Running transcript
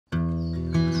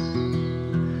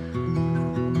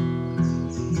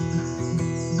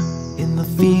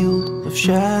field of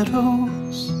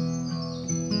shadows,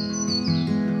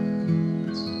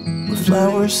 where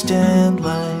flowers stand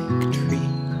like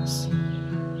trees,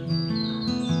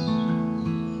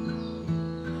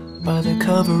 by the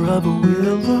cover of a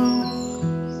willow,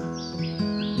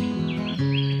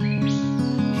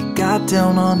 he got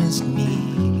down on his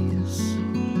knees.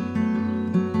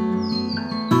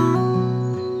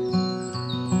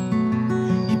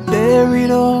 He buried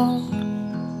all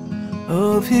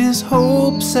of his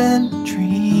hopes and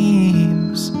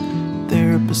dreams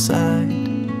there beside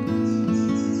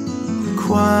the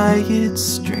quiet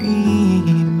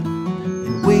stream,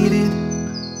 and waited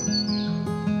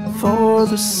for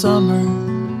the summer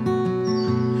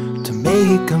to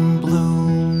make 'em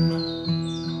bloom.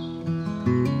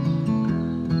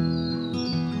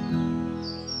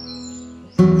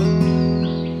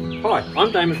 Hi,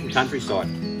 I'm Damon from Countryside.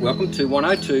 Welcome to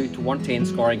 102 to 110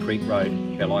 Skyring Creek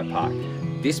Road, Belli Park.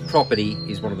 This property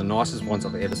is one of the nicest ones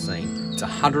I've ever seen. It's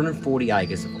 140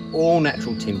 acres of all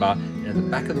natural timber, and at the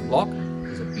back of the block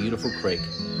is a beautiful creek.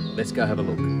 Let's go have a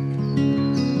look.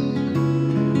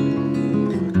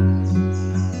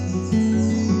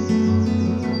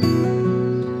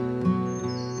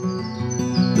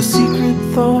 The secret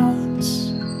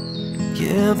thoughts,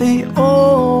 yeah, they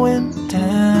all went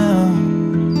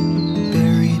down,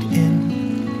 buried in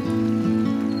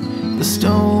the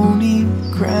stony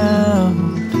ground,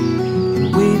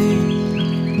 and waiting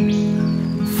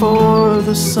for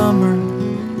the summer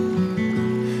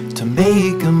to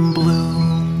make 'em bloom.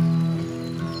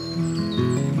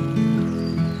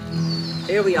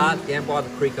 Here we are down by the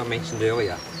creek I mentioned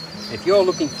earlier. If you're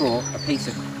looking for a piece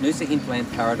of Noosa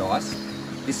hinterland paradise,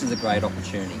 this is a great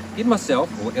opportunity. Give myself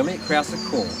or Elliot Krause a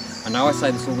call. I know I say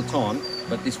this all the time,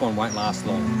 but this one won't last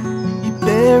long. He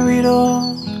buried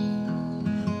all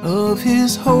of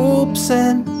his hopes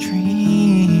and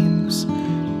dreams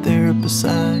there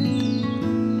beside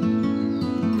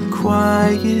the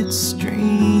quiet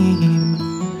stream,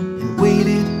 and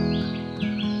waited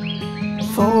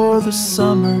for the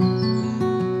summer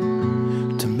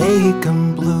to make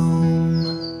 'em bloom.